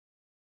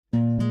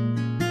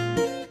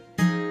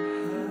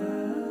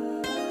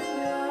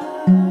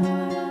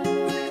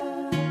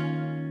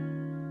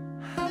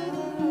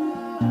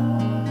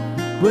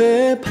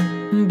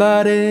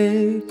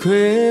body,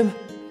 crib,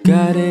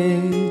 got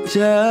a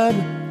job.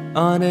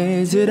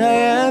 Honest, did I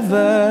ever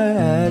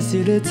ask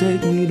you to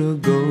take me to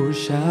go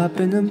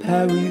shopping in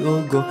Paris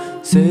or go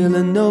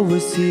sailing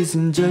overseas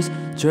and just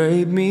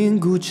drape me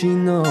in Gucci?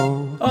 No,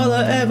 all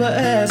I ever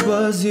asked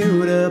was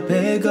you to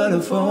pick up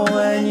the phone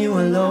when you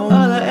alone.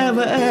 All I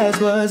ever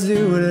asked was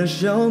you to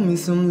show me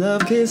some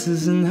love,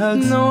 kisses and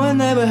hugs. No, I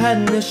never had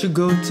an issue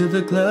go to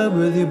the club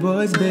with you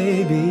boys,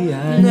 baby.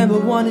 I never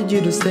wanted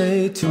you to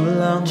stay too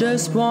long,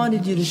 just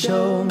wanted you to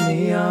show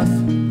me off.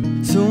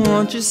 So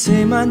won't you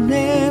say my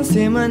name,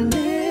 say my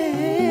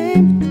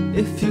name.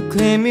 If you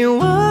claim you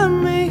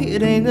want me,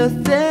 it ain't a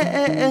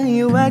thing.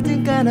 You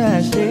acting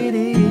kinda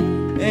shady,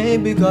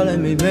 baby,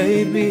 calling me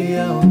baby,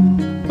 oh.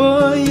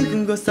 Boy, you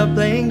can go stop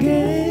playing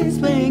games,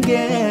 playing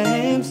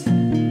games.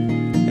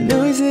 I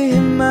know you say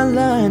in my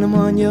line, I'm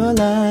on your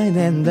line,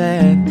 and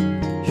that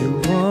you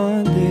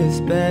want this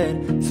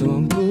bad, so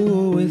I'm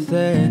cool with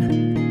that.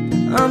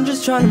 I'm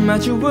just trying to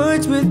match your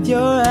words with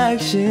your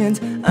actions.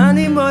 I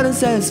need more than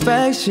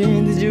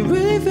satisfaction. Did you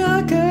really feel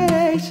a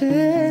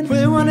connection?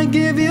 Really wanna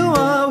give you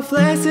all,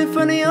 flex in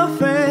front of your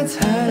friends.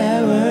 How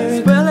that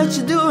work? Spell that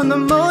you're doing the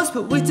most,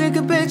 but we take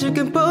a picture,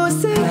 can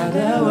post it. How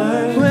that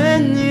work?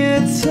 When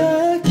you're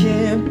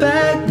talking,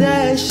 back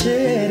that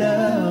shit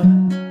up.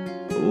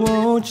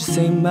 Won't you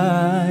say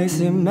my,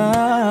 say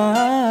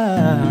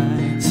my?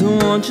 So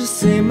won't you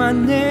say my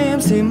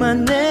name, say my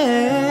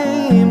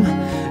name?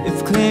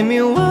 If claim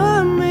you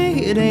want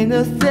me, it ain't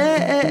a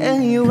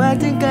thing. You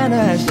acting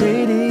kinda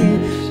shady,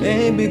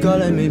 baby,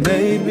 calling me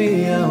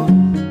baby, oh.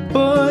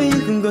 Boy,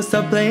 you can go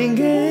stop playing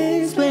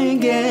games, playing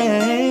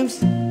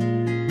games.